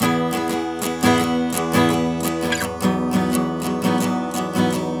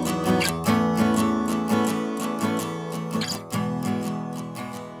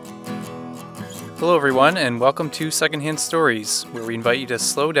Hello, everyone, and welcome to Secondhand Stories, where we invite you to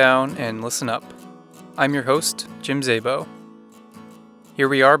slow down and listen up. I'm your host, Jim Zabo. Here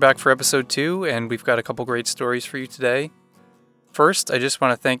we are back for episode 2, and we've got a couple great stories for you today. First, I just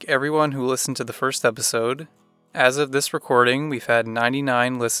want to thank everyone who listened to the first episode. As of this recording, we've had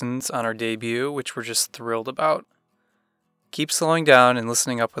 99 listens on our debut, which we're just thrilled about. Keep slowing down and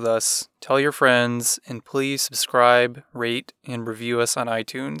listening up with us. Tell your friends, and please subscribe, rate, and review us on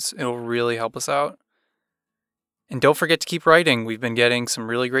iTunes. It'll really help us out. And don't forget to keep writing. We've been getting some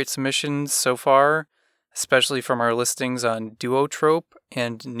really great submissions so far, especially from our listings on Duotrope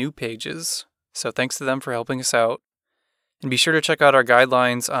and New Pages. So thanks to them for helping us out. And be sure to check out our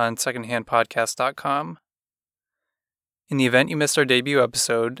guidelines on secondhandpodcast.com. In the event you missed our debut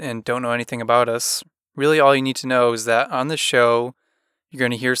episode and don't know anything about us, really all you need to know is that on this show, you're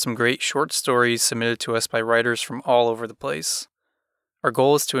going to hear some great short stories submitted to us by writers from all over the place. Our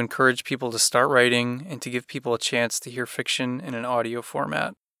goal is to encourage people to start writing and to give people a chance to hear fiction in an audio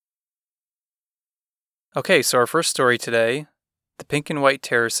format. Okay, so our first story today, The Pink and White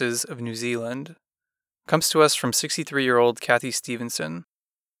Terraces of New Zealand, comes to us from 63-year-old Kathy Stevenson.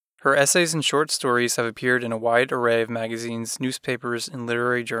 Her essays and short stories have appeared in a wide array of magazines, newspapers, and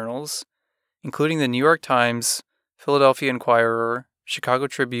literary journals, including the New York Times, Philadelphia Inquirer, Chicago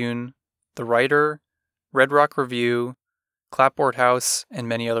Tribune, The Writer, Red Rock Review, Clapboard House, and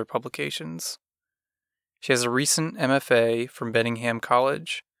many other publications. She has a recent MFA from Bellingham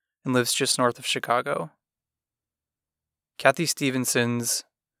College and lives just north of Chicago. Kathy Stevenson's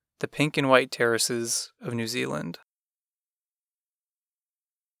The Pink and White Terraces of New Zealand.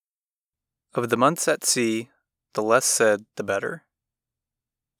 Of the months at sea, the less said, the better.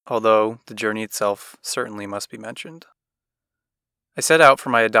 Although the journey itself certainly must be mentioned. I set out for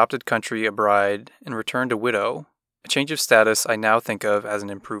my adopted country a bride and returned a widow, a change of status I now think of as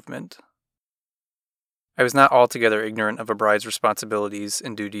an improvement. I was not altogether ignorant of a bride's responsibilities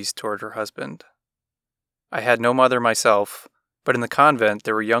and duties toward her husband. I had no mother myself, but in the convent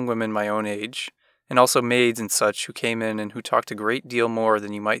there were young women my own age, and also maids and such who came in and who talked a great deal more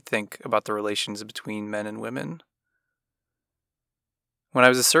than you might think about the relations between men and women. When I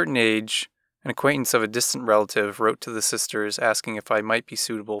was a certain age, an acquaintance of a distant relative wrote to the sisters asking if I might be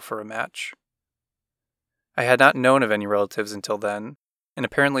suitable for a match. I had not known of any relatives until then, and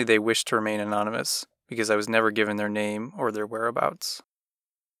apparently they wished to remain anonymous, because I was never given their name or their whereabouts.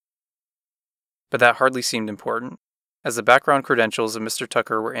 But that hardly seemed important, as the background credentials of Mr.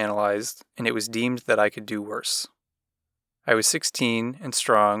 Tucker were analyzed, and it was deemed that I could do worse. I was 16 and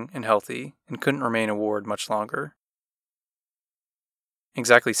strong and healthy, and couldn't remain a ward much longer.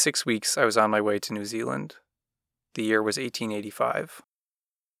 Exactly 6 weeks I was on my way to New Zealand. The year was 1885.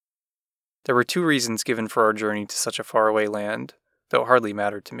 There were 2 reasons given for our journey to such a faraway land, though it hardly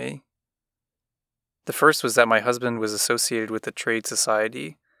mattered to me. The first was that my husband was associated with a trade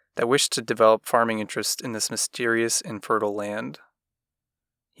society that wished to develop farming interest in this mysterious and fertile land.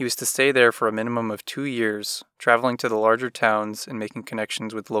 He was to stay there for a minimum of 2 years, traveling to the larger towns and making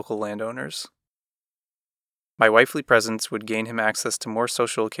connections with local landowners. My wifely presence would gain him access to more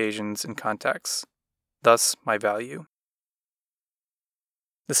social occasions and contacts, thus my value.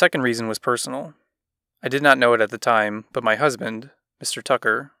 The second reason was personal. I did not know it at the time, but my husband, Mr.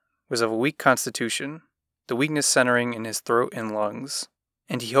 Tucker, was of a weak constitution, the weakness centering in his throat and lungs,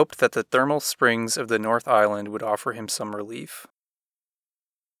 and he hoped that the thermal springs of the North Island would offer him some relief.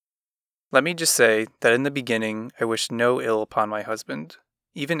 Let me just say that in the beginning I wished no ill upon my husband,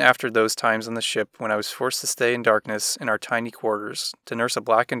 even after those times on the ship when I was forced to stay in darkness in our tiny quarters to nurse a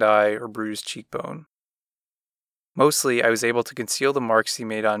blackened eye or bruised cheekbone. Mostly, I was able to conceal the marks he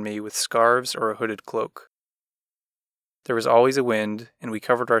made on me with scarves or a hooded cloak. There was always a wind, and we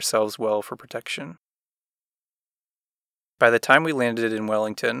covered ourselves well for protection. By the time we landed in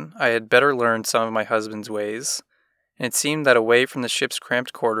Wellington, I had better learned some of my husband's ways, and it seemed that away from the ship's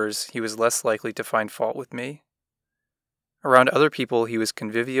cramped quarters, he was less likely to find fault with me. Around other people, he was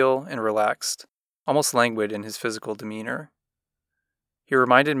convivial and relaxed, almost languid in his physical demeanor. He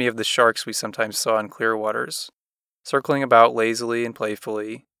reminded me of the sharks we sometimes saw in clear waters, circling about lazily and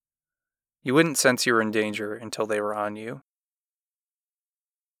playfully. You wouldn't sense you were in danger until they were on you.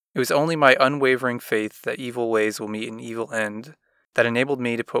 It was only my unwavering faith that evil ways will meet an evil end that enabled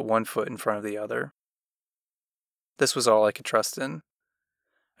me to put one foot in front of the other. This was all I could trust in.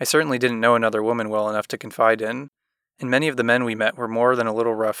 I certainly didn't know another woman well enough to confide in, and many of the men we met were more than a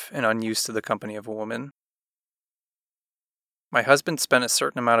little rough and unused to the company of a woman. My husband spent a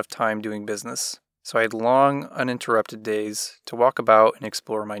certain amount of time doing business, so I had long, uninterrupted days to walk about and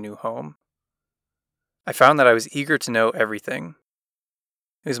explore my new home. I found that I was eager to know everything.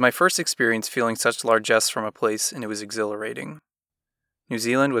 It was my first experience feeling such largesse from a place, and it was exhilarating. New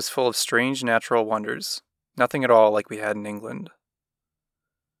Zealand was full of strange natural wonders, nothing at all like we had in England.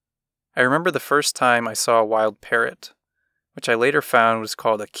 I remember the first time I saw a wild parrot, which I later found was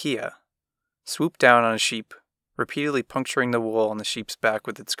called a kea, swoop down on a sheep, repeatedly puncturing the wool on the sheep's back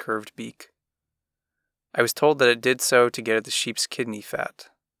with its curved beak. I was told that it did so to get at the sheep's kidney fat.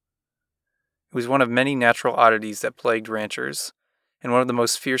 It was one of many natural oddities that plagued ranchers, and one of the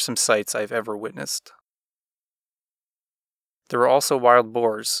most fearsome sights I have ever witnessed. There were also wild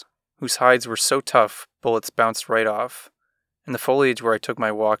boars, whose hides were so tough bullets bounced right off, and the foliage where I took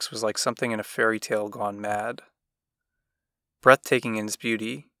my walks was like something in a fairy tale gone mad. Breathtaking in its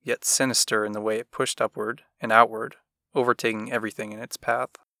beauty, yet sinister in the way it pushed upward and outward, overtaking everything in its path.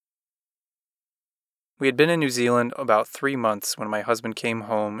 We had been in New Zealand about 3 months when my husband came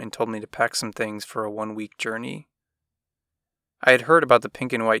home and told me to pack some things for a 1-week journey. I had heard about the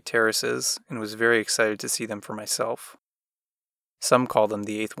pink and white terraces and was very excited to see them for myself. Some call them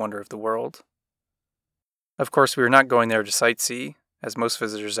the 8th wonder of the world. Of course, we were not going there to sightsee, as most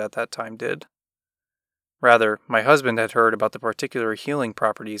visitors at that time did. Rather, my husband had heard about the particular healing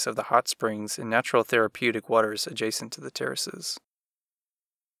properties of the hot springs and natural therapeutic waters adjacent to the terraces.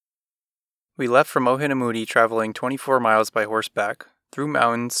 We left from Ohinamudi traveling 24 miles by horseback, through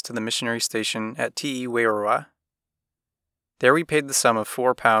mountains to the missionary station at Te Wairoa. There we paid the sum of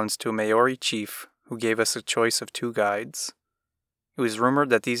 £4 to a Maori chief who gave us a choice of 2 guides. It was rumored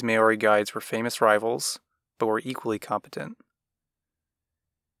that these Maori guides were famous rivals, but were equally competent.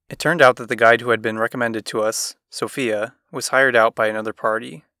 It turned out that the guide who had been recommended to us, Sophia, was hired out by another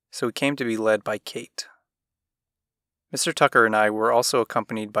party, so he came to be led by Kate. Mr. Tucker and I were also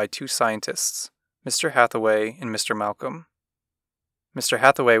accompanied by 2 scientists, Mr. Hathaway and Mr. Malcolm. Mr.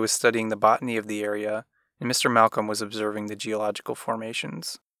 Hathaway was studying the botany of the area, and Mr. Malcolm was observing the geological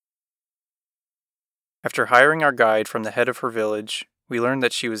formations. After hiring our guide from the head of her village, we learned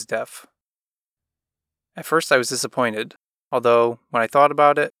that she was deaf. At first I was disappointed, although, when I thought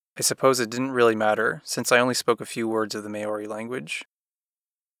about it, I suppose it didn't really matter, since I only spoke a few words of the Maori language.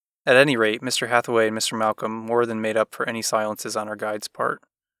 At any rate, Mr. Hathaway and Mr. Malcolm more than made up for any silences on our guide's part.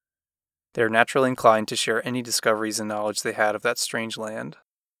 They were naturally inclined to share any discoveries and knowledge they had of that strange land.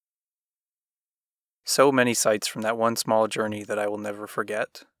 So many sights from that one small journey that I will never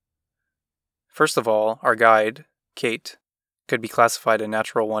forget. First of all, our guide, Kate, could be classified a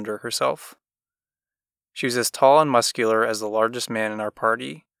natural wonder herself. She was as tall and muscular as the largest man in our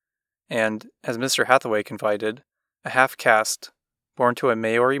party, and, as Mr. Hathaway confided, a half-caste, born to a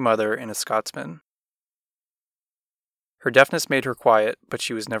Maori mother and a Scotsman. Her deafness made her quiet, but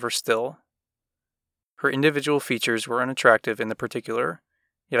she was never still. Her individual features were unattractive in the particular,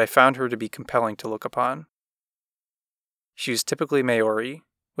 yet I found her to be compelling to look upon. She was typically Maori,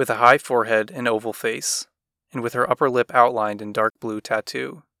 with a high forehead and oval face, and with her upper lip outlined in dark blue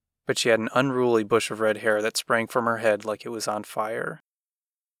tattoo, but she had an unruly bush of red hair that sprang from her head like it was on fire.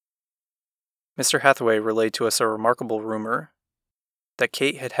 Mr. Hathaway relayed to us a remarkable rumor, that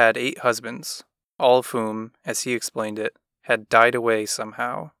Kate had had 8 husbands, all of whom, as he explained it, had died away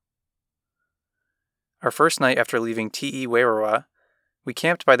somehow. Our first night after leaving Te Wairoa, we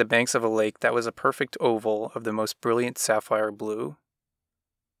camped by the banks of a lake that was a perfect oval of the most brilliant sapphire blue.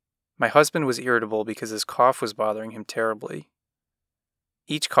 My husband was irritable because his cough was bothering him terribly.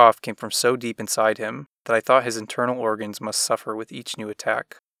 Each cough came from so deep inside him that I thought his internal organs must suffer with each new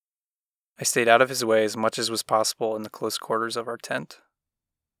attack. I stayed out of his way as much as was possible in the close quarters of our tent.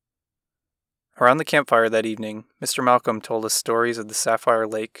 Around the campfire that evening, Mr. Malcolm told us stories of the Sapphire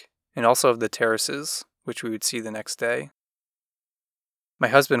Lake and also of the terraces, which we would see the next day. My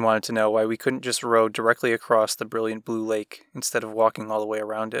husband wanted to know why we couldn't just row directly across the brilliant blue lake instead of walking all the way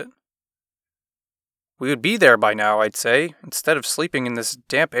around it. "We would be there by now, I'd say, instead of sleeping in this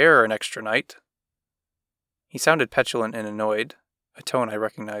damp air an extra night." He sounded petulant and annoyed, a tone I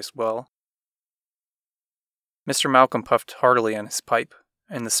recognized well. Mr. Malcolm puffed heartily on his pipe,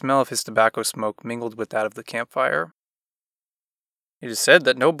 and the smell of his tobacco smoke mingled with that of the campfire. "It is said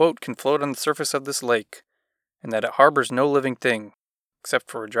that no boat can float on the surface of this lake, and that it harbors no living thing,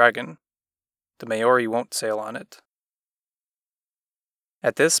 except for a dragon. The Maori won't sail on it."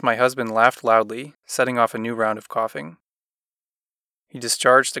 At this, my husband laughed loudly, setting off a new round of coughing. He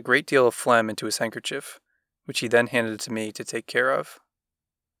discharged a great deal of phlegm into his handkerchief, which he then handed to me to take care of.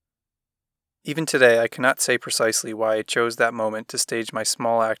 Even today, I cannot say precisely why I chose that moment to stage my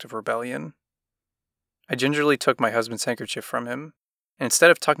small act of rebellion. I gingerly took my husband's handkerchief from him, and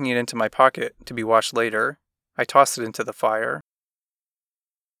instead of tucking it into my pocket to be washed later, I tossed it into the fire.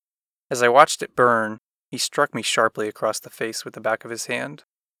 As I watched it burn, he struck me sharply across the face with the back of his hand.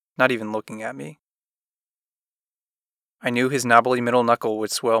 not even looking at me. I knew his knobbly middle knuckle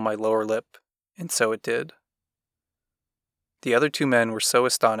would swell my lower lip, and so it did. The other two men were so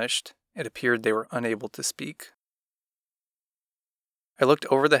astonished, it appeared they were unable to speak. I looked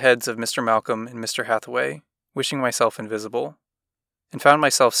over the heads of Mr. Malcolm and Mr. Hathaway, wishing myself invisible, and found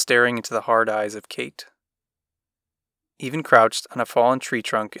myself staring into the hard eyes of Kate. Even crouched on a fallen tree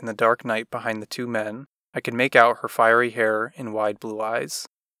trunk in the dark night behind the two men, I could make out her fiery hair and wide blue eyes.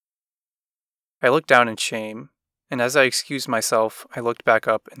 I looked down in shame, and as I excused myself, I looked back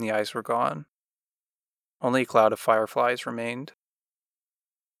up and the eyes were gone. Only a cloud of fireflies remained.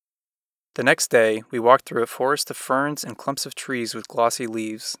 The next day, we walked through a forest of ferns and clumps of trees with glossy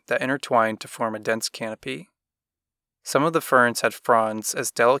leaves that intertwined to form a dense canopy. Some of the ferns had fronds as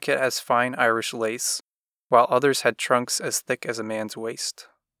delicate as fine Irish lace, while others had trunks as thick as a man's waist.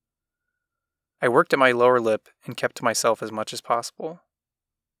 I worked at my lower lip and kept to myself as much as possible.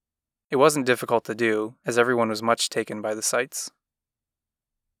 It wasn't difficult to do, as everyone was much taken by the sights.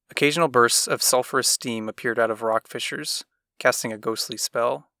 Occasional bursts of sulphurous steam appeared out of rock fissures, casting a ghostly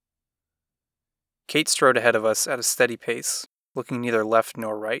spell. Kate strode ahead of us at a steady pace, looking neither left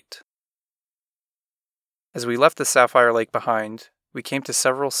nor right. As we left the Sapphire Lake behind, we came to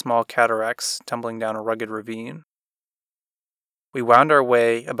several small cataracts tumbling down a rugged ravine. We wound our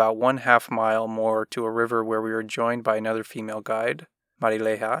way about 1/2 mile more to a river where we were joined by another female guide,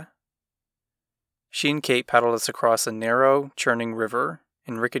 Marileja. She and Kate paddled us across a narrow, churning river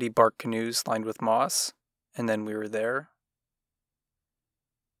in rickety bark canoes lined with moss, and then we were there.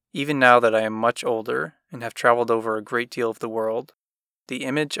 Even now that I am much older and have traveled over a great deal of the world, the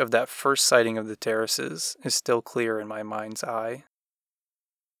image of that first sighting of the terraces is still clear in my mind's eye.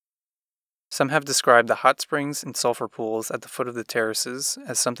 Some have described the hot springs and sulfur pools at the foot of the terraces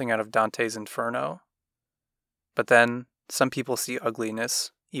as something out of Dante's Inferno. But then, some people see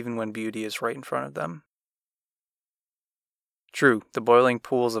ugliness even when beauty is right in front of them. True, the boiling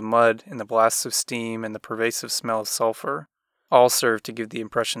pools of mud and the blasts of steam and the pervasive smell of sulfur all served to give the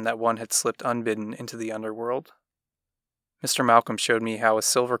impression that one had slipped unbidden into the underworld. Mr. Malcolm showed me how a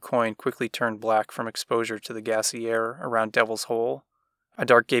silver coin quickly turned black from exposure to the gassy air around Devil's Hole, a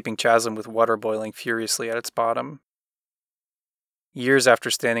dark gaping chasm with water boiling furiously at its bottom. Years after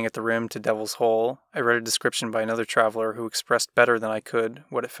standing at the rim to Devil's Hole, I read a description by another traveler who expressed better than I could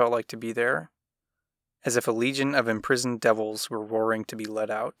what it felt like to be there, as if a legion of imprisoned devils were roaring to be let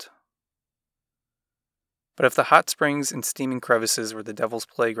out. But if the hot springs and steaming crevices were the devil's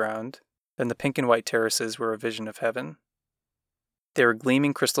playground, then the pink and white terraces were a vision of heaven. They were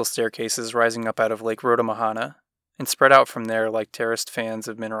gleaming crystal staircases rising up out of Lake Rodamahana, and spread out from there like terraced fans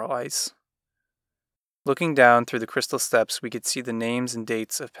of mineral ice. Looking down through the crystal steps, we could see the names and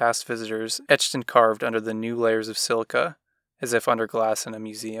dates of past visitors etched and carved under the new layers of silica, as if under glass in a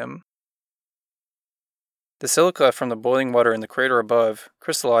museum. The silica from the boiling water in the crater above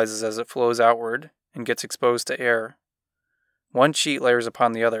crystallizes as it flows outward and gets exposed to air. One sheet layers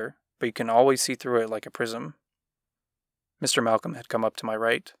upon the other, but you can always see through it like a prism. Mr. Malcolm had come up to my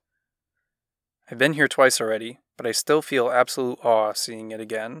right. I've been here twice already, but I still feel absolute awe seeing it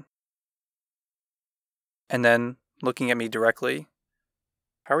again. And then, looking at me directly,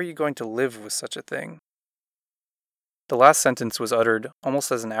 how are you going to live with such a thing? The last sentence was uttered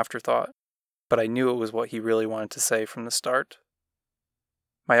almost as an afterthought, but I knew it was what he really wanted to say from the start.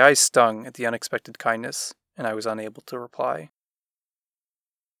 My eyes stung at the unexpected kindness, and I was unable to reply.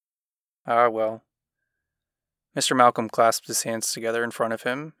 Ah, well. Mr. Malcolm clasped his hands together in front of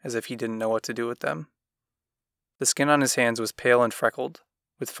him as if he didn't know what to do with them. The skin on his hands was pale and freckled,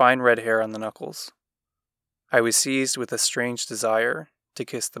 with fine red hair on the knuckles. I was seized with a strange desire to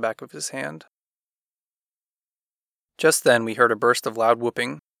kiss the back of his hand. Just then we heard a burst of loud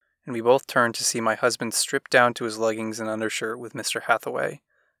whooping, and we both turned to see my husband stripped down to his leggings and undershirt with Mr. Hathaway,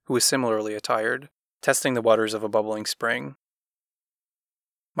 who was similarly attired, testing the waters of a bubbling spring.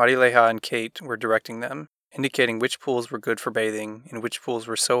 Marileja and Kate were directing them, indicating which pools were good for bathing and which pools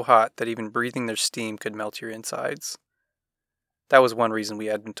were so hot that even breathing their steam could melt your insides. That was one reason we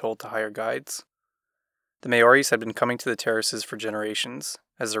had been told to hire guides. The Maoris had been coming to the terraces for generations,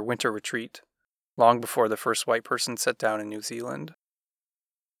 as their winter retreat, long before the first white person set down in New Zealand.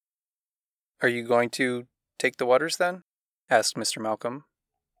 "Are you going to take the waters, then?" asked Mr. Malcolm.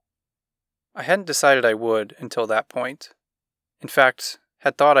 I hadn't decided I would until that point. In fact,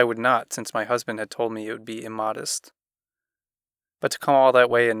 had thought I would not since my husband had told me it would be immodest. But to come all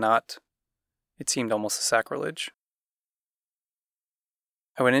that way and not, it seemed almost a sacrilege.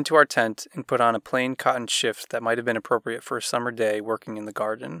 I went into our tent and put on a plain cotton shift that might have been appropriate for a summer day working in the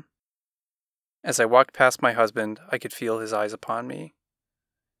garden. As I walked past my husband, I could feel his eyes upon me.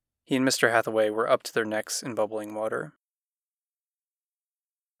 He and Mr. Hathaway were up to their necks in bubbling water.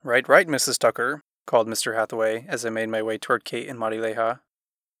 Right, right, Mrs. Tucker, called Mr. Hathaway as I made my way toward Kate and Marileja.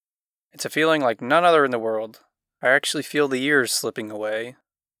 It's a feeling like none other in the world. I actually feel the years slipping away.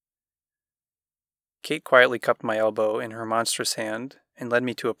 Kate quietly cupped my elbow in her monstrous hand and led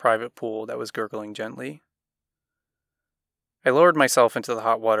me to a private pool that was gurgling gently. I lowered myself into the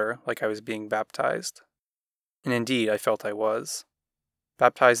hot water like I was being baptized. And indeed, I felt I was.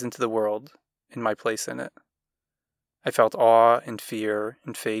 Baptized into the world, in my place in it. I felt awe and fear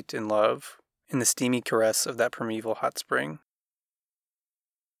and fate and love in the steamy caress of that primeval hot spring.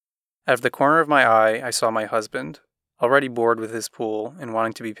 Out of the corner of my eye, I saw my husband, already bored with his pool and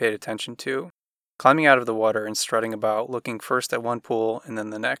wanting to be paid attention to, climbing out of the water and strutting about, looking first at one pool and then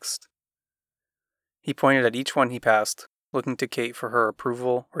the next. He pointed at each one he passed, looking to Kate for her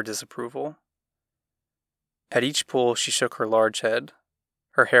approval or disapproval. At each pool she shook her large head,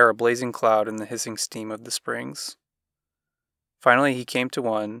 her hair a blazing cloud in the hissing steam of the springs. Finally he came to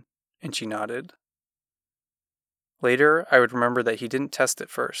one, and she nodded. Later, I would remember that he didn't test it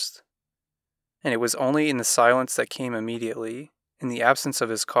first, and it was only in the silence that came immediately, in the absence of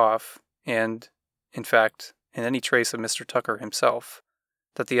his cough, and, in fact, in any trace of Mr. Tucker himself,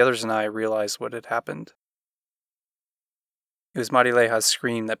 that the others and I realized what had happened. It was Marileja's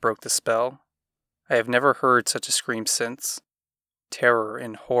scream that broke the spell. I have never heard such a scream since. Terror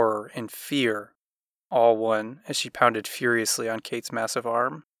and horror and fear, all one, as she pounded furiously on Kate's massive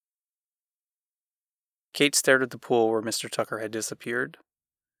arm. Kate stared at the pool where Mr. Tucker had disappeared.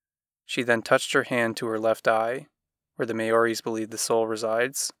 She then touched her hand to her left eye, where the Maoris believe the soul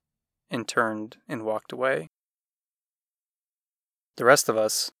resides, and turned and walked away. The rest of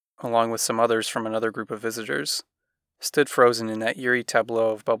us, along with some others from another group of visitors, stood frozen in that eerie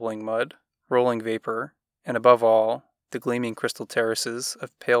tableau of bubbling mud, rolling vapor, and above all, the gleaming crystal terraces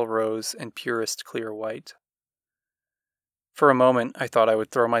of pale rose and purest clear white. For a moment, I thought I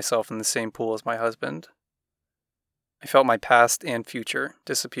would throw myself in the same pool as my husband. I felt my past and future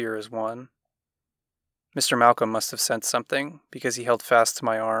disappear as one. Mr. Malcolm must have sensed something, because he held fast to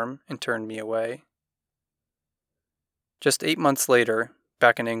my arm and turned me away. Just 8 months later,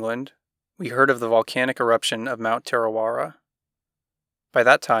 back in England, we heard of the volcanic eruption of Mount Tarawara. By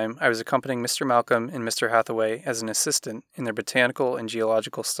that time, I was accompanying Mr. Malcolm and Mr. Hathaway as an assistant in their botanical and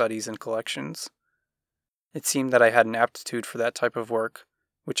geological studies and collections. It seemed that I had an aptitude for that type of work,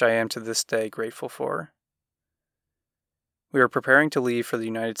 which I am to this day grateful for. We were preparing to leave for the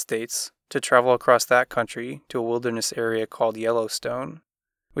United States to travel across that country to a wilderness area called Yellowstone,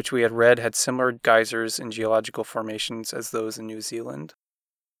 which we had read had similar geysers and geological formations as those in New Zealand.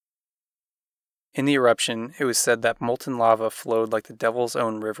 In the eruption, it was said that molten lava flowed like the devil's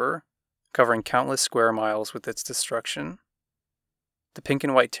own river, covering countless square miles with its destruction. The pink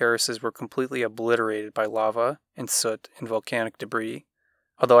and white terraces were completely obliterated by lava and soot and volcanic debris,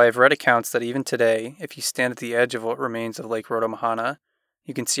 although I have read accounts that even today, if you stand at the edge of what remains of Lake Rotomahana,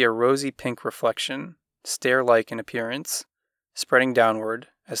 you can see a rosy pink reflection, stair-like in appearance, spreading downward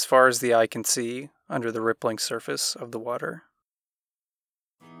as far as the eye can see under the rippling surface of the water.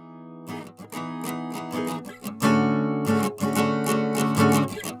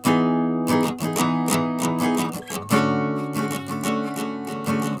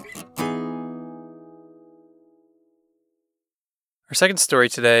 Our second story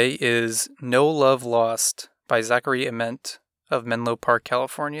today is No Love Lost by Zachary Ament of Menlo Park,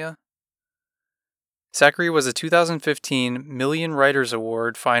 California. Zachary was a 2015 Million Writers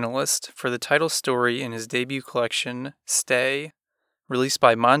Award finalist for the title story in his debut collection, Stay, released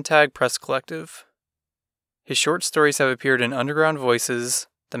by Montag Press Collective. His short stories have appeared in Underground Voices,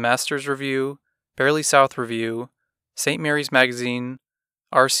 The Masters Review, Barely South Review, St. Mary's Magazine,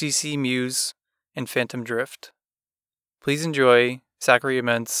 RCC Muse, and Phantom Drift. Please enjoy Zachary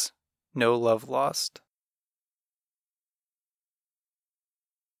Ament's No Love Lost.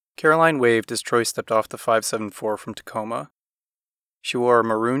 Caroline waved as Troy stepped off the 574 from Tacoma. She wore a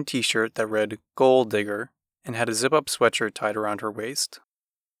maroon t-shirt that read Gold Digger and had a zip-up sweatshirt tied around her waist.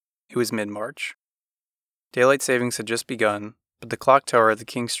 It was mid-March. Daylight savings had just begun, but the clock tower at the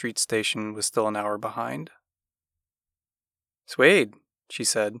King Street station was still an hour behind. "Suede," she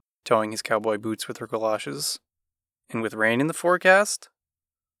said, toeing his cowboy boots with her galoshes. "And with rain in the forecast?"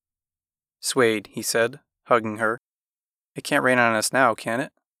 "Suede," he said, hugging her. "It can't rain on us now, can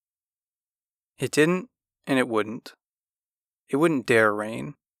it?" It didn't, and it wouldn't. It wouldn't dare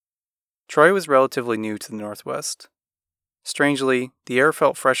rain. Troy was relatively new to the Northwest. Strangely, the air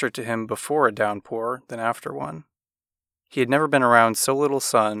felt fresher to him before a downpour than after one. He had never been around so little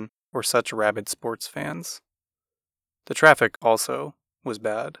sun or such rabid sports fans. The traffic, also, was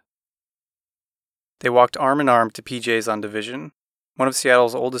bad. They walked arm in arm to PJ's on Division, one of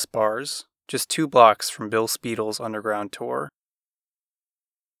Seattle's oldest bars, just 2 blocks from Bill Speedle's underground tour.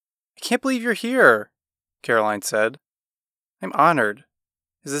 "I can't believe you're here," Caroline said. "I'm honored.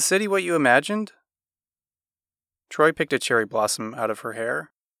 Is the city what you imagined?" Troy picked a cherry blossom out of her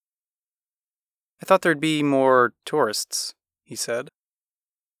hair. "I thought there'd be more tourists," he said.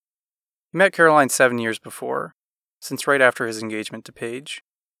 He met Caroline 7 years before, since right after his engagement to Paige.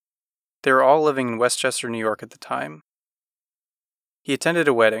 They were all living in Westchester, New York at the time. He attended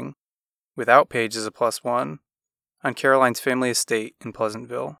a wedding, without Paige as a +1, on Caroline's family estate in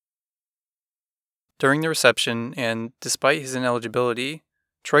Pleasantville. During the reception, and despite his ineligibility,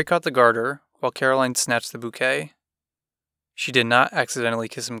 Troy caught the garter while Caroline snatched the bouquet. She did not accidentally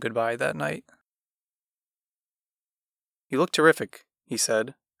kiss him goodbye that night. "You look terrific," he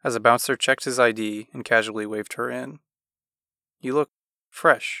said, as a bouncer checked his ID and casually waved her in. "You look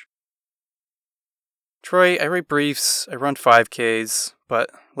fresh." "Troy, I write briefs, I run 5Ks, but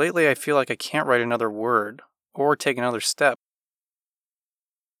lately I feel like I can't write another word, or take another step."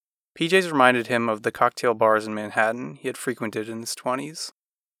 PJ's reminded him of the cocktail bars in Manhattan he had frequented in his 20s.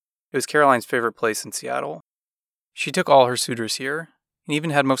 It was Caroline's favorite place in Seattle. She took all her suitors here, and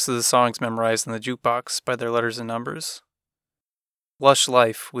even had most of the songs memorized in the jukebox by their letters and numbers. Lush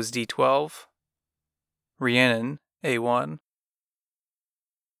Life was D12. Rhiannon, A1.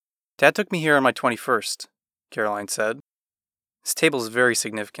 "Dad took me here on my 21st, Caroline said. "This table is very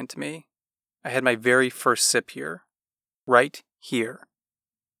significant to me. I had my very first sip here. Right here."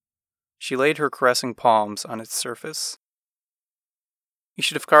 She laid her caressing palms on its surface. "You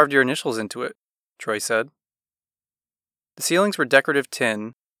should have carved your initials into it," Troy said. The ceilings were decorative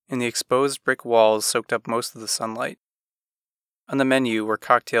tin, and the exposed brick walls soaked up most of the sunlight. On the menu were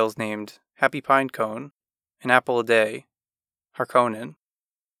cocktails named Happy Pine Cone, An Apple a Day, Harkonnen.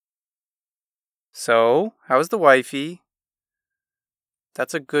 "So, how's the wifey?"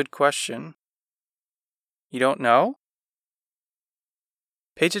 "That's a good question." "You don't know?"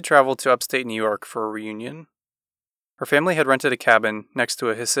 Paige had traveled to upstate New York for a reunion. Her family had rented a cabin next to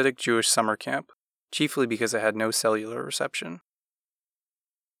a Hasidic Jewish summer camp, chiefly because it had no cellular reception.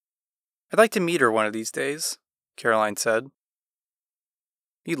 "I'd like to meet her one of these days," Caroline said.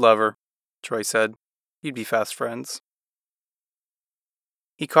 "You'd love her," Troy said. "You'd be fast friends."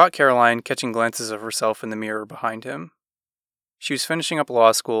 He caught Caroline catching glances of herself in the mirror behind him. She was finishing up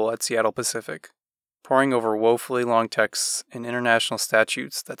law school at Seattle Pacific, poring over woefully long texts and international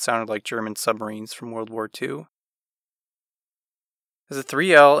statutes that sounded like German submarines from World War II. "As a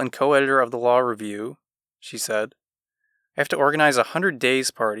 3L and co-editor of the Law Review," she said, "I have to organize a 100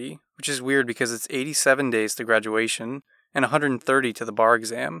 days party, which is weird because it's 87 days to graduation and 130 to the bar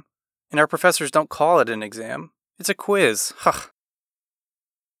exam, and our professors don't call it an exam. It's a quiz. Huh."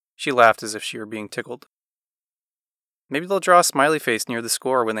 She laughed as if she were being tickled. "Maybe they'll draw a smiley face near the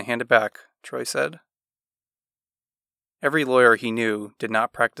score when they hand it back," Troy said. Every lawyer he knew did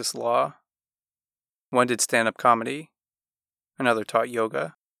not practice law. One did stand-up comedy. Another taught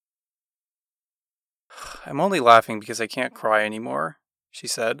yoga. "I'm only laughing because I can't cry anymore," she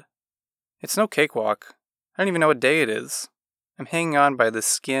said. "It's no cakewalk. I don't even know what day it is. I'm hanging on by the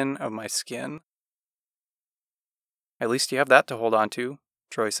skin of my skin." "At least you have that to hold on to,"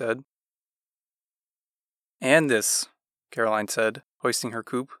 Troy said. "And this," Caroline said, hoisting her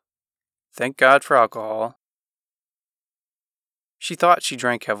coupe. "Thank God for alcohol." She thought she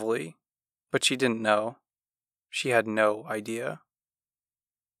drank heavily, but she didn't know. She had no idea.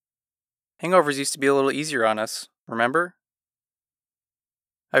 "Hangovers used to be a little easier on us, remember?"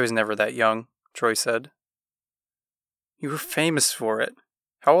 "I was never that young," Troy said. "You were famous for it.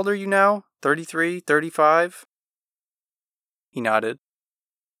 How old are you now? 33, 35? He nodded.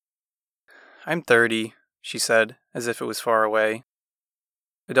 "I'm 30, she said, as if it was far away.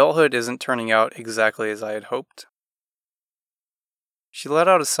 "Adulthood isn't turning out exactly as I had hoped." She let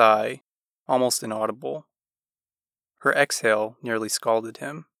out a sigh, almost inaudible. Her exhale nearly scalded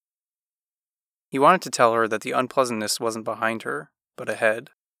him. He wanted to tell her that the unpleasantness wasn't behind her, but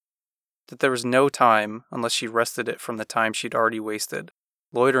ahead. That there was no time unless she wrested it from the time she'd already wasted,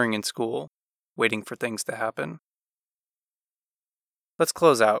 loitering in school, waiting for things to happen. "Let's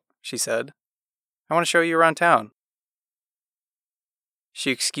close out," she said. "I want to show you around town."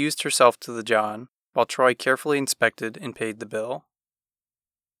 She excused herself to the John, while Troy carefully inspected and paid the bill.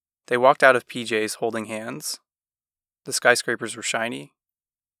 They walked out of PJ's holding hands. The skyscrapers were shiny.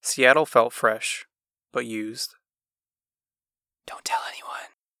 Seattle felt fresh, but used. "Don't tell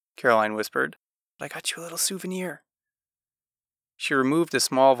anyone," Caroline whispered, "but I got you a little souvenir." She removed a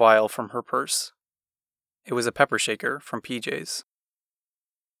small vial from her purse. It was a pepper shaker from PJ's.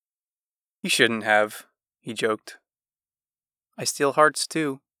 You shouldn't have, he joked. I steal hearts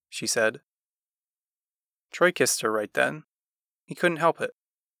too, she said. Troy kissed her right then. He couldn't help it.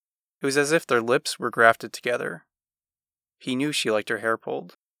 It was as if their lips were grafted together. He knew she liked her hair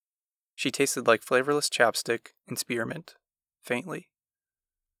pulled. She tasted like flavorless chapstick and spearmint, faintly.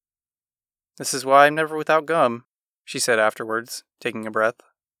 This is why I'm never without gum, she said afterwards, taking a breath.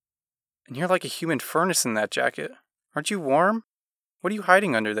 And you're like a human furnace in that jacket. Aren't you warm? What are you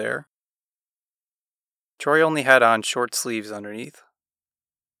hiding under there? Troy only had on short sleeves underneath.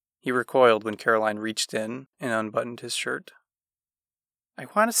 He recoiled when Caroline reached in and unbuttoned his shirt. I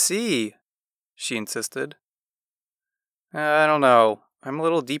want to see, she insisted. I don't know. I'm a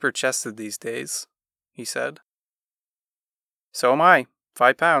little deeper chested these days, he said. So am I.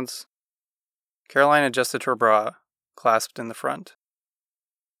 5 pounds. Caroline adjusted her bra, clasped in the front.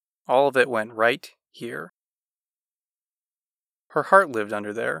 All of it went right here. Her heart lived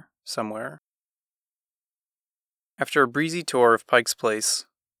under there, somewhere. After a breezy tour of Pike's Place,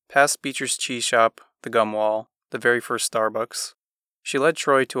 past Beecher's Cheese Shop, the Gum Wall, the very first Starbucks, she led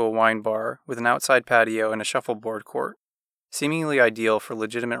Troy to a wine bar with an outside patio and a shuffleboard court, seemingly ideal for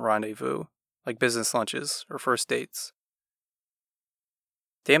legitimate rendezvous, like business lunches or first dates.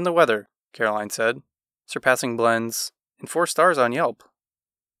 Damn the weather, Caroline said, surpassing blends, and 4 stars on Yelp.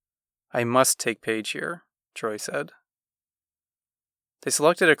 I must take Paige here, Troy said. They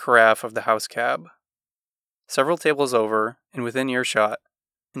selected a carafe of the house cab. Several tables over, and within earshot,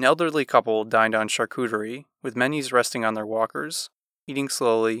 an elderly couple dined on charcuterie, with menus resting on their walkers, eating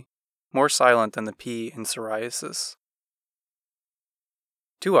slowly, more silent than the pea in psoriasis.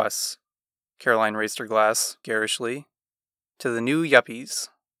 To us, Caroline raised her glass, garishly, to the new yuppies.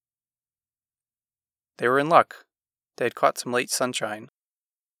 They were in luck. They had caught some late sunshine.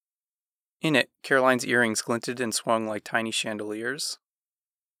 In it, Caroline's earrings glinted and swung like tiny chandeliers.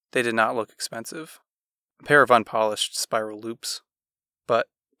 They did not look expensive. A pair of unpolished spiral loops. But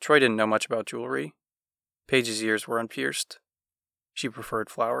Troy didn't know much about jewelry. Paige's ears were unpierced. She preferred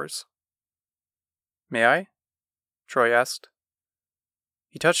flowers. May I? Troy asked.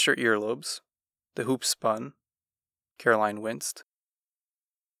 He touched her earlobes. The hoop spun. Caroline winced.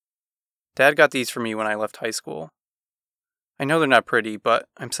 Dad got these for me when I left high school. I know they're not pretty, but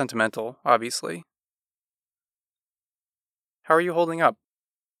I'm sentimental, obviously. How are you holding up?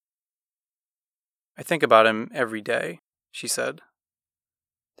 I think about him every day, she said.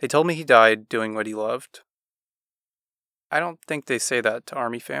 They told me he died doing what he loved. I don't think they say that to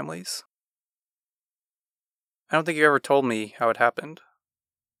army families. I don't think you ever told me how it happened.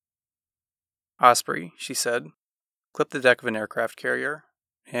 Osprey, she said, clipped the deck of an aircraft carrier,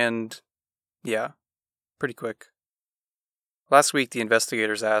 and, yeah, pretty quick. Last week the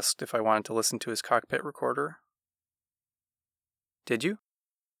investigators asked if I wanted to listen to his cockpit recorder. Did you?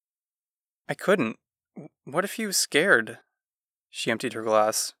 I couldn't. What if he was scared? She emptied her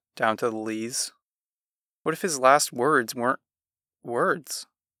glass, down to the lees. What if his last words weren't words?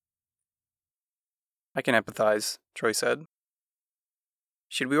 I can empathize, Troy said.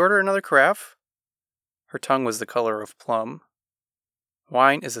 Should we order another carafe? Her tongue was the color of plum.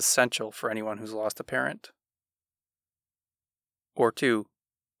 Wine is essential for anyone who's lost a parent. Or 2,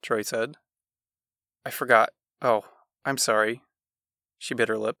 Troy said. I forgot. Oh, I'm sorry. She bit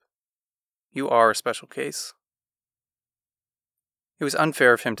her lip. You are a special case. It was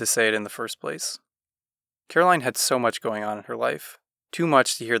unfair of him to say it in the first place. Caroline had so much going on in her life. Too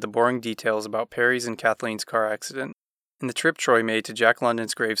much to hear the boring details about Perry's and Kathleen's car accident, and the trip Troy made to Jack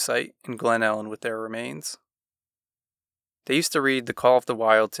London's gravesite in Glen Ellen with their remains. They used to read The Call of the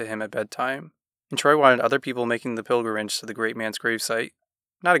Wild to him at bedtime, and Troy wanted other people making the pilgrimage to the great man's gravesite,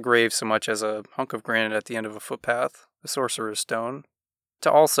 not a grave so much as a hunk of granite at the end of a footpath, a sorcerer's stone,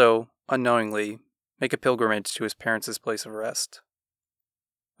 to also, unknowingly, make a pilgrimage to his parents' place of rest.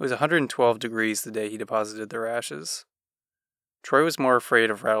 It was 112 degrees the day he deposited their ashes. Troy was more afraid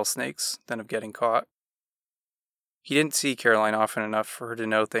of rattlesnakes than of getting caught. He didn't see Caroline often enough for her to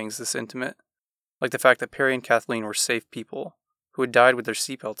know things this intimate, like the fact that Perry and Kathleen were safe people who had died with their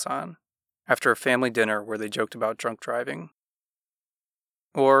seatbelts on, after a family dinner where they joked about drunk driving.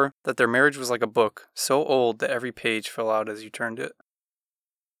 Or that their marriage was like a book so old that every page fell out as you turned it.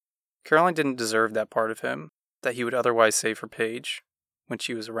 Caroline didn't deserve that part of him that he would otherwise save for Paige when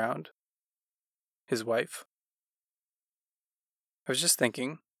she was around. His wife. I was just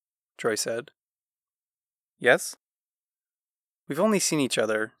thinking, Troy said. Yes? We've only seen each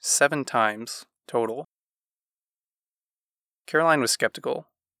other 7 times total. Caroline was skeptical.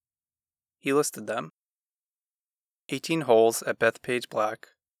 He listed them. 18 holes at Bethpage Black.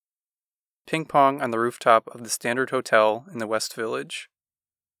 Ping pong on the rooftop of the Standard Hotel in the West Village.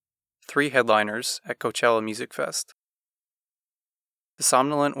 3 headliners at Coachella Music Fest. The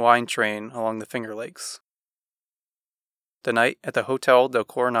somnolent wine train along the Finger Lakes. The night at the Hotel del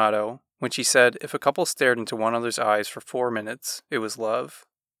Coronado, when she said if a couple stared into one another's eyes for 4 minutes, it was love,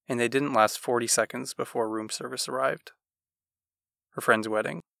 and they didn't last 40 seconds before room service arrived. Her friend's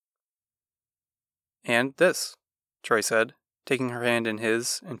wedding. And this, Troy said, taking her hand in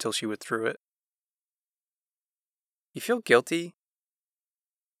his until she withdrew it. You feel guilty?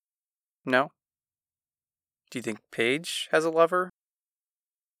 No. Do you think Paige has a lover?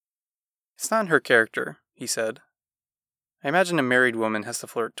 It's not in her character, he said. I imagine a married woman has to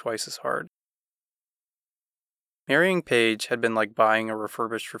flirt twice as hard. Marrying Paige had been like buying a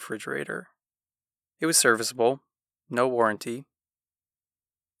refurbished refrigerator. It was serviceable, no warranty.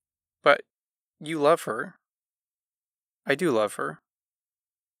 But you love her. I do love her.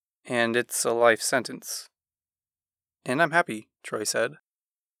 And it's a life sentence. And I'm happy, Troy said.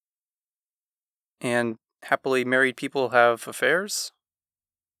 And happily married people have affairs?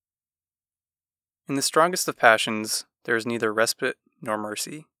 In the strongest of passions, there is neither respite nor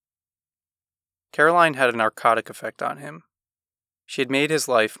mercy. Caroline had a narcotic effect on him. She had made his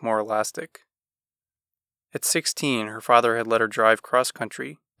life more elastic. At 16, her father had let her drive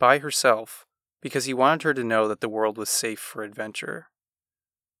cross-country by herself because he wanted her to know that the world was safe for adventure.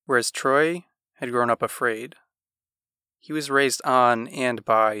 Whereas Troy had grown up afraid. He was raised on and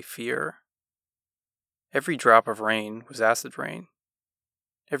by fear. Every drop of rain was acid rain.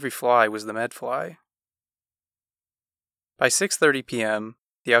 Every fly was the med fly. By 6:30 p.m.,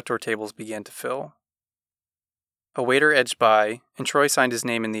 the outdoor tables began to fill. A waiter edged by, and Troy signed his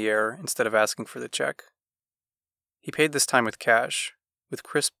name in the air instead of asking for the check. He paid this time with cash, with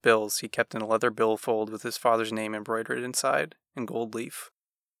crisp bills he kept in a leather billfold with his father's name embroidered inside, in gold leaf.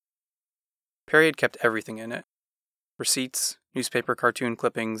 Perry had kept everything in it. Receipts, newspaper cartoon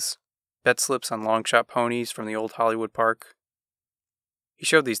clippings, bet slips on long shot ponies from the old Hollywood Park. He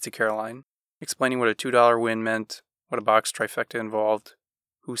showed these to Caroline, explaining what a $2 win meant, what a box trifecta involved,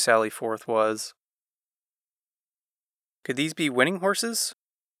 who Sally Forth was. Could these be winning horses?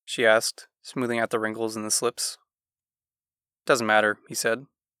 She asked, smoothing out the wrinkles in the slips. Doesn't matter, he said.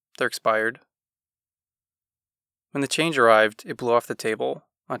 They're expired. When the change arrived, it blew off the table,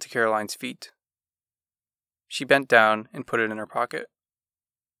 onto Caroline's feet. She bent down and put it in her pocket.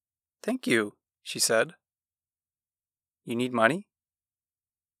 Thank you, she said. You need money?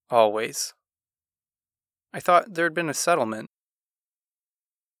 Always. I thought there had been a settlement.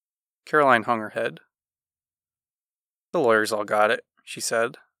 Caroline hung her head. The lawyers all got it, she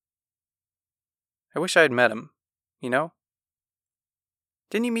said. I wish I had met him, you know?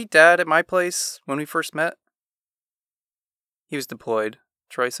 Didn't you meet Dad at my place when we first met? He was deployed,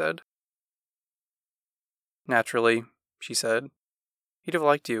 Troy said. Naturally, she said. He'd have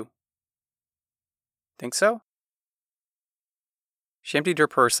liked you. Think so? She emptied her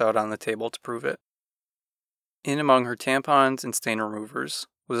purse out on the table to prove it. In among her tampons and stain removers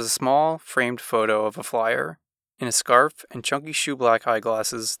was a small, framed photo of a flyer in a scarf and chunky shoe-black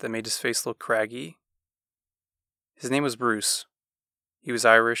eyeglasses that made his face look craggy. His name was Bruce. He was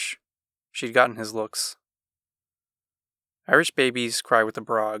Irish. She'd gotten his looks. Irish babies cry with the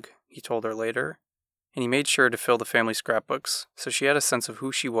brog, he told her later, and he made sure to fill the family scrapbooks so she had a sense of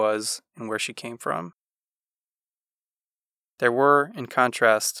who she was and where she came from. There were, in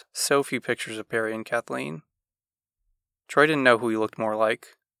contrast, so few pictures of Perry and Kathleen. Troy didn't know who he looked more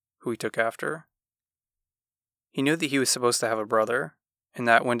like, who he took after. He knew that he was supposed to have a brother, and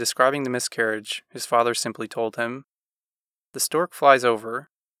that when describing the miscarriage, his father simply told him, "The stork flies over,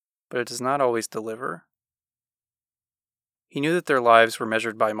 but it does not always deliver." He knew that their lives were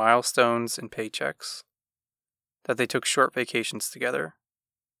measured by milestones and paychecks, that they took short vacations together.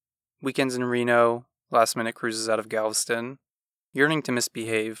 Weekends in Reno, last-minute cruises out of Galveston, yearning to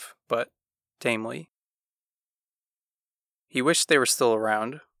misbehave, but tamely. He wished they were still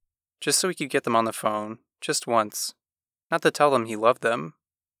around, just so he could get them on the phone, just once. Not to tell them he loved them.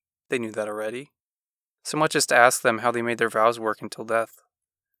 They knew that already. So much as to ask them how they made their vows work until death.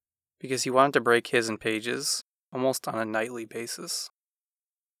 Because he wanted to break his and Paige's, almost on a nightly basis.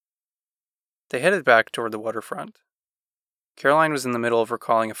 They headed back toward the waterfront. Caroline was in the middle of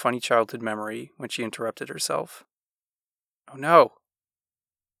recalling a funny childhood memory when she interrupted herself. Oh no!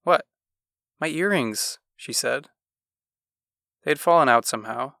 What? My earrings, she said. They had fallen out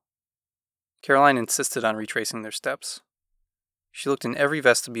somehow. Caroline insisted on retracing their steps. She looked in every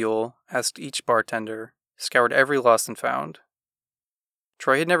vestibule, asked each bartender, scoured every lost and found.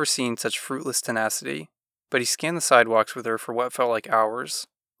 Troy had never seen such fruitless tenacity, but he scanned the sidewalks with her for what felt like hours,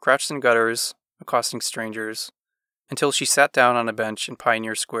 crouched in gutters, accosting strangers, until she sat down on a bench in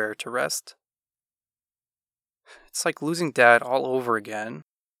Pioneer Square to rest. "It's like losing Dad all over again,"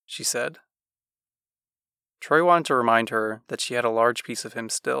 she said. Troy wanted to remind her that she had a large piece of him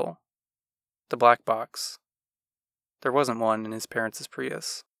still. The black box. There wasn't one in his parents'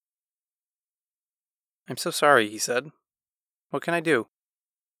 Prius. "I'm so sorry," he said. "What can I do?"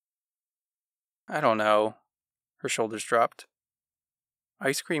 "I don't know." Her shoulders dropped.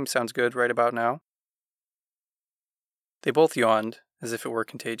 "Ice cream sounds good right about now." They both yawned, as if it were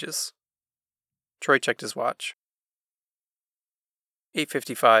contagious. Troy checked his watch.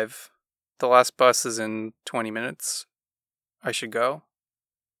 8:55. The last bus is in 20 minutes. I should go?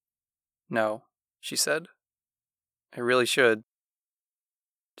 "No," she said. "I really should."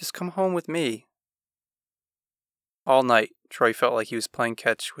 "Just come home with me." All night, Troy felt like he was playing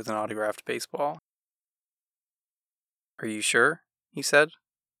catch with an autographed baseball. "Are you sure?" he said.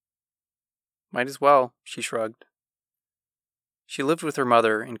 "Might as well," she shrugged. She lived with her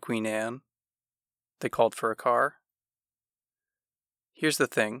mother in Queen Anne. They called for a car. "Here's the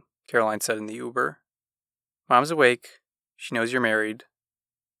thing," Caroline said in the Uber. "Mom's awake. She knows you're married.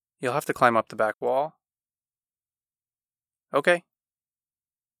 You'll have to climb up the back wall." "Okay.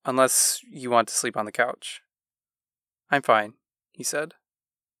 Unless you want to sleep on the couch." "I'm fine," he said.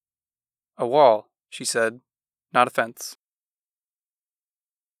 "A wall," she said, "not a fence."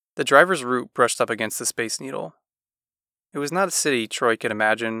 The driver's route brushed up against the Space Needle. It was not a city Troy could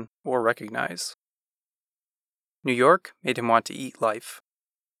imagine or recognize. New York made him want to eat life.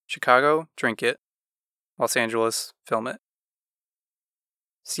 Chicago, drink it. Los Angeles, film it.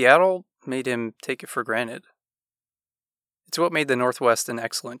 Seattle made him take it for granted. It's what made the Northwest an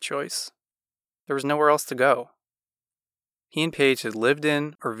excellent choice. There was nowhere else to go. He and Paige had lived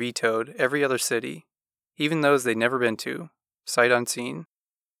in or vetoed every other city, even those they'd never been to, sight unseen.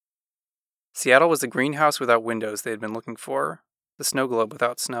 Seattle was the greenhouse without windows they had been looking for, the snow globe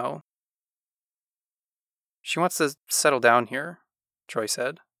without snow. "She wants to settle down here," Troy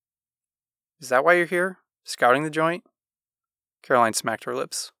said. "Is that why you're here? Scouting the joint?" Caroline smacked her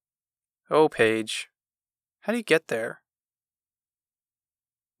lips. "Oh, Paige. How do you get there?"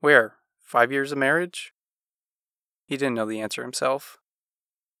 "Where? 5 years of marriage?" He didn't know the answer himself.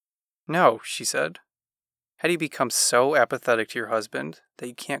 "No," she said. "How do you become so apathetic to your husband that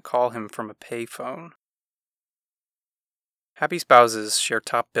you can't call him from a pay phone?" Happy spouses share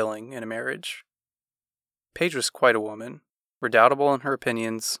top billing in a marriage. Paige was quite a woman, redoubtable in her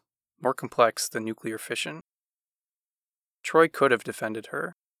opinions, more complex than nuclear fission. Troy could have defended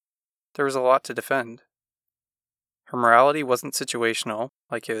her. There was a lot to defend. Her morality wasn't situational,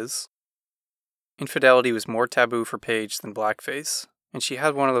 like his. Infidelity was more taboo for Paige than blackface, and she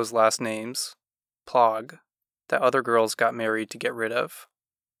had one of those last names, Plog, that other girls got married to get rid of.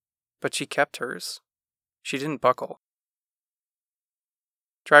 But she kept hers. She didn't buckle.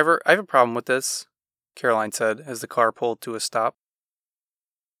 "Driver, I have a problem with this," Caroline said as the car pulled to a stop.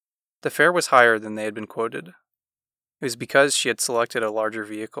 The fare was higher than they had been quoted. It was because she had selected a larger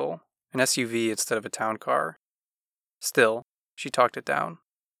vehicle, an SUV instead of a town car. Still, she talked it down.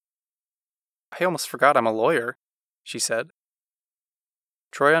 "I almost forgot I'm a lawyer," she said.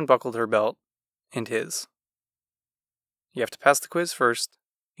 Troy unbuckled her belt and his. "You have to pass the quiz first,"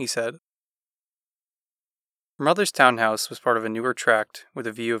 he said. Her mother's townhouse was part of a newer tract with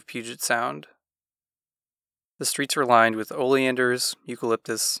a view of Puget Sound. The streets were lined with oleanders,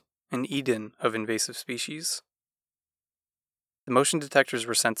 eucalyptus, and Eden of invasive species. The motion detectors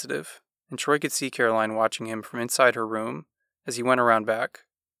were sensitive, and Troy could see Caroline watching him from inside her room as he went around back,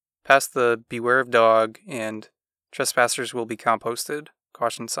 past the "Beware of Dog" and "Trespassers will be composted"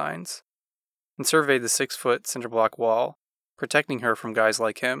 caution signs, and surveyed the 6-foot cinder block wall, protecting her from guys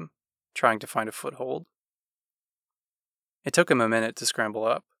like him, trying to find a foothold. It took him a minute to scramble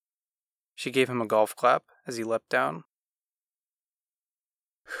up. She gave him a golf clap as he leapt down.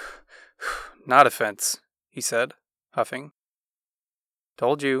 "Not a fence," he said, huffing.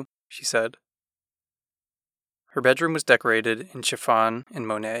 "Told you," she said. Her bedroom was decorated in chiffon and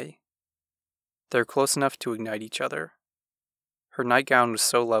Monet. They were close enough to ignite each other. Her nightgown was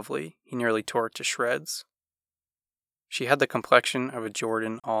so lovely, he nearly tore it to shreds. She had the complexion of a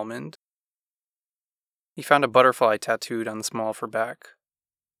Jordan almond. He found a butterfly tattooed on the small of her back.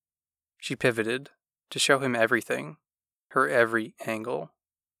 She pivoted to show him everything, her every angle.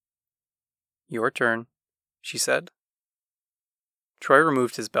 "Your turn," she said. Troy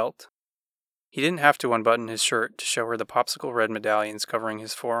removed his belt. He didn't have to unbutton his shirt to show her the popsicle red medallions covering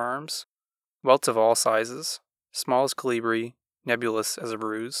his forearms, welts of all sizes, small as colibri, nebulous as a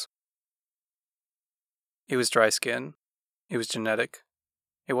bruise. It was dry skin. It was genetic.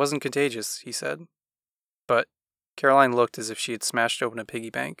 It wasn't contagious, he said. But Caroline looked as if she had smashed open a piggy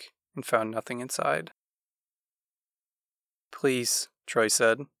bank and found nothing inside. "Please," Troy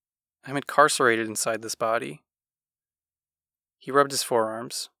said. "I'm incarcerated inside this body." He rubbed his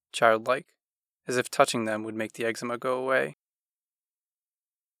forearms, childlike, as if touching them would make the eczema go away.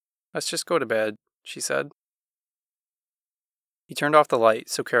 "Let's just go to bed," she said. He turned off the light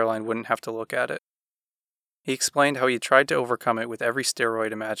so Caroline wouldn't have to look at it. He explained how he had tried to overcome it with every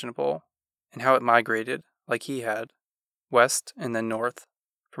steroid imaginable, and how it migrated, like he had, west and then north,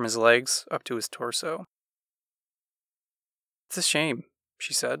 from his legs up to his torso. "It's a shame,"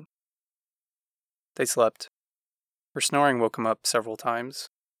 she said. They slept. Her snoring woke him up several times.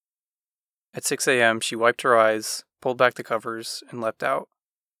 At 6 a.m., she wiped her eyes, pulled back the covers, and leapt out.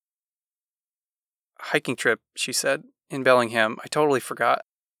 "Hiking trip," she said, "in Bellingham. I totally forgot."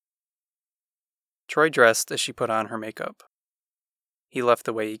 Troy dressed as she put on her makeup. He left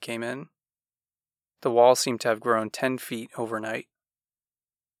the way he came in. The wall seemed to have grown 10 feet overnight.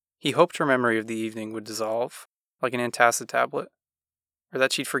 He hoped her memory of the evening would dissolve, like an antacid tablet, or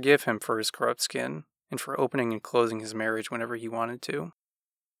that she'd forgive him for his corrupt skin and for opening and closing his marriage whenever he wanted to.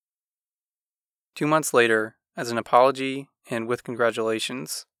 2 months later, as an apology and with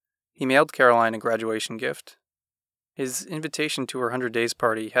congratulations, he mailed Caroline a graduation gift. His invitation to her 100 days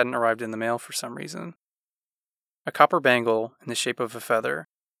party hadn't arrived in the mail for some reason. A copper bangle in the shape of a feather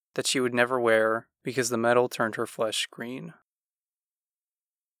that she would never wear because the metal turned her flesh green.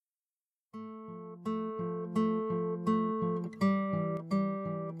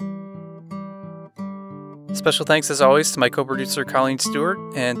 Special thanks as always to my co-producer Colleen Stewart,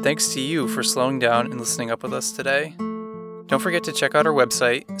 and thanks to you for slowing down and listening up with us today. Don't forget to check out our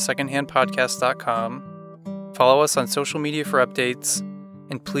website, secondhandpodcast.com. Follow us on social media for updates,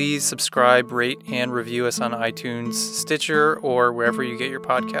 and please subscribe, rate, and review us on iTunes, Stitcher, or wherever you get your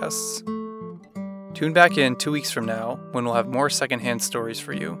podcasts. Tune back in 2 weeks from now when we'll have more secondhand stories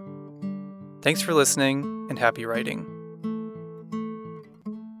for you. Thanks for listening, and happy writing.